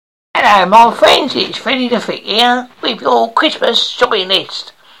Hello, my friends, it's Freddy the Fit here with your Christmas shopping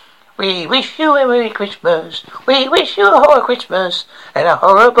list. We wish you a Merry Christmas. We wish you a horror Christmas and a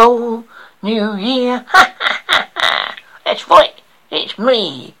horrible New Year. Ha ha ha ha. That's right, it's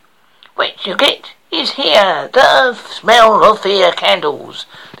me. What you get is here the smell of fear candles.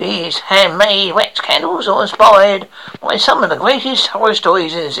 These handmade wax candles are inspired by some of the greatest horror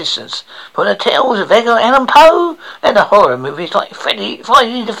stories in existence, from the tales of Edgar Allan Poe and the horror movies like Friday the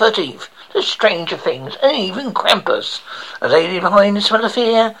 13th, The Stranger Things, and even Krampus. The lady behind the smell of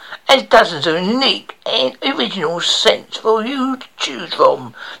fear has dozens of unique and original scents for you to choose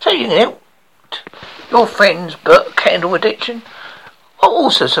from, so you can help your friends' candle addiction. Are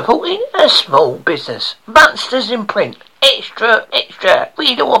also supporting a small business, Monsters in Print. Extra, extra,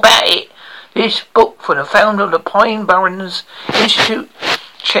 read all about it. This book from the founder of the Pine Barrens Institute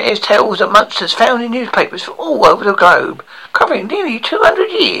shares tales of monsters found in newspapers from all over the globe, covering nearly 200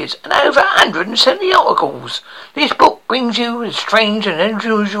 years and over 170 articles. This book brings you the strange and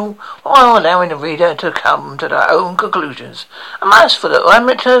unusual while allowing the reader to come to their own conclusions. A must for the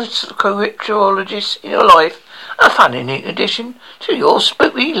amateur cryptologists in your life. A fun and neat addition to your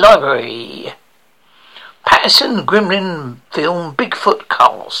spooky library. Patterson Gremlin film Bigfoot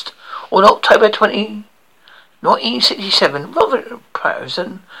cast. On October 20, 1967, Robert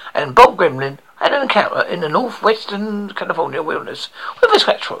Patterson and Bob Gremlin had an encounter in the northwestern California wilderness with a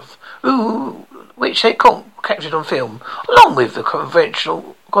Squatchworth, which they captured on film. Along with the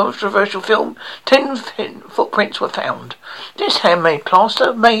controversial film, 10 footprints were found. This handmade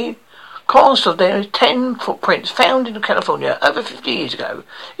plaster cast of their 10 footprints found in California over 50 years ago.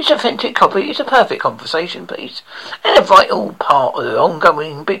 Its authentic copy is a perfect conversation piece and a vital part of the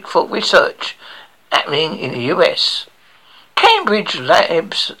ongoing Bigfoot research happening in the US. Cambridge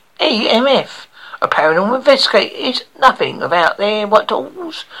Labs EMF, a paranormal investigator, is nothing without their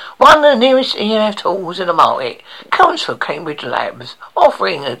tools. One of the nearest EMF tools in the market comes from Cambridge Labs,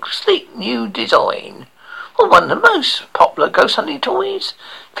 offering a sleek new design. For one of the most popular ghost hunting toys,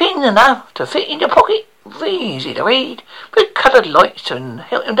 thin enough to fit in your pocket, easy to read, with coloured lights to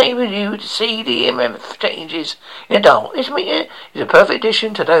enable you to see the EMF changes in the dark. This meter is a perfect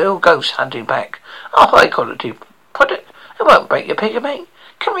addition to the ghost hunting pack. A high quality product that won't break your piggy bank.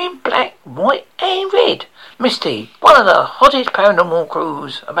 Come in black, white and red. Misty, one of the hottest paranormal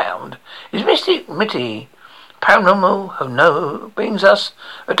crews abound, is Mystic Mitty. Paranormal Who Know brings us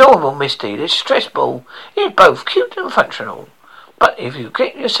adorable Misty. This stress ball is both cute and functional. But if you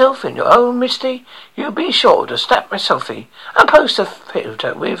get yourself in your own Misty, you'll be sure to snap a selfie and post a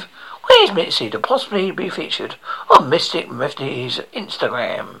filter with "Where's Misty?" to possibly be featured on Mystic Misty's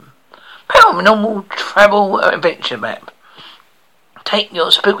Instagram. Paranormal Travel Adventure Map. Take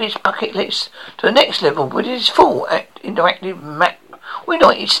your spookiest bucket list to the next level with its full interactive map.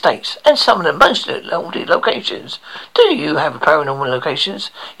 United States and some of the most haunted locations. Do you have paranormal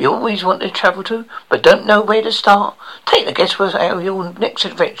locations you always want to travel to but don't know where to start? Take the guesswork out of your next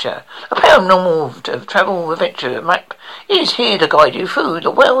adventure. A paranormal travel adventure map is here to guide you through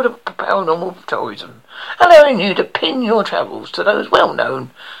the world of paranormal tourism, allowing you to pin your travels to those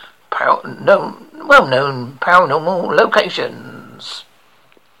well-known paranormal locations.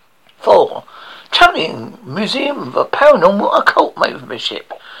 4. Travelling Museum of Paranormal Occult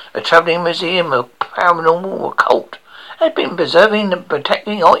membership. The Travelling Museum of Paranormal Occult has been preserving and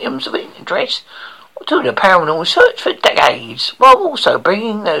protecting items of interest to the paranormal research for decades, while also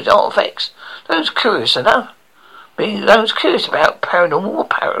bringing those artifacts, those curious about paranormal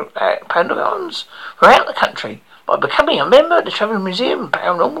panograms throughout the country. By becoming a member of the Travelling Museum of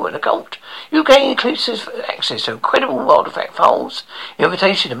Paranormal and Occult, you gain exclusive access to incredible artifact files,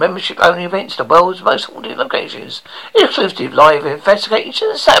 invitation to membership-only events to the world's most haunted locations, exclusive live investigations,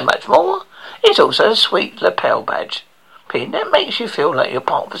 and so much more. It's also a sweet lapel badge pin that makes you feel like you're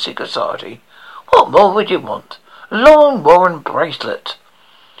part of a secret society. What more would you want? Lauren Warren bracelet.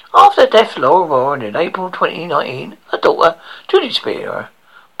 After the death of Laura Warren in April 2019, her daughter, Judy Spear,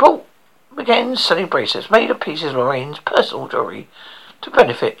 began selling bracelets made of pieces of Lorraine's personal jewelry to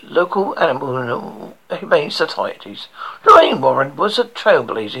benefit local animal humane societies. Lorraine Warren was a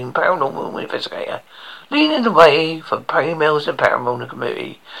trailblazing paranormal investigator, leading the way for females in the paranormal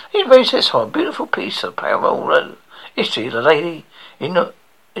community. These bracelets are a beautiful piece of paranormal history of the lady in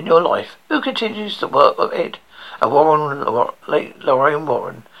your life who continues the work of Ed and late Lorraine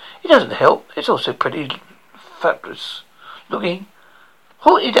Warren. It doesn't help, it's also pretty fabulous looking.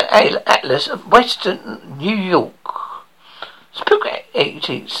 Haunted Atlas of Western New York. Spook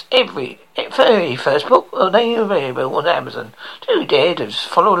 80's very first book are now available on Amazon. Do you dare to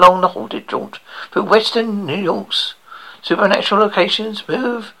follow along the haunted jaunt through Western New York's supernatural locations?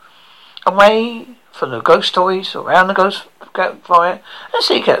 Move away from the ghost stories around the ghost fire and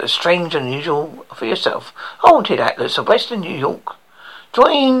seek out the strange and unusual for yourself. Haunted Atlas of Western New York.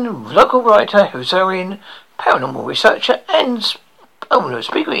 Join local writer, historian, paranormal researcher, and owner of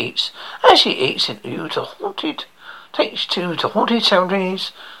Speaker Eats as she eats into you to haunted, takes you to haunted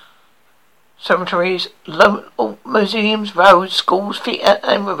cemeteries, museums, roads, schools, theatre,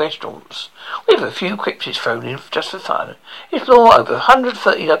 and restaurants, with a few cryptids thrown in just for fun. Explore over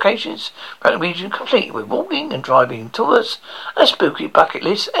 130 locations around the region, complete with walking and driving tours, a spooky bucket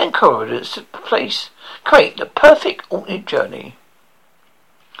list, and corridors to create the perfect haunted journey.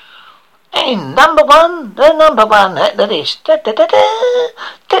 And the number one at the list,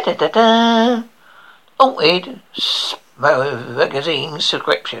 Haunted Magazine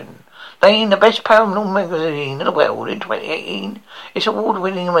subscription. Named the best paranormal magazine in the world in 2018, its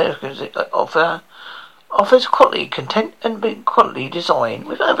award-winning American offers quality content and quality design.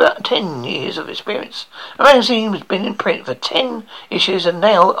 With over 10 years of experience, the magazine has been in print for 10 issues and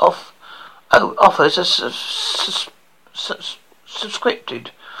now offers a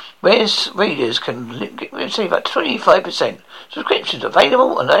subscripted, where readers can receive up to 25% subscriptions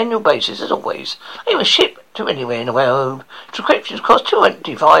available on an annual basis as always. They will ship to anywhere in the world. Subscriptions cost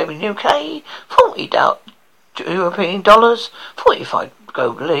 $2.25 in UK, $40 European dollars, $45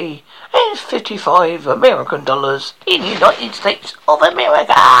 globally, and $55 American dollars in the United States of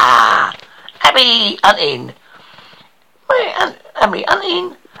America. Happy hunting! Happy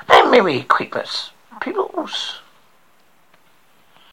hunting and Merry Christmas, peoples.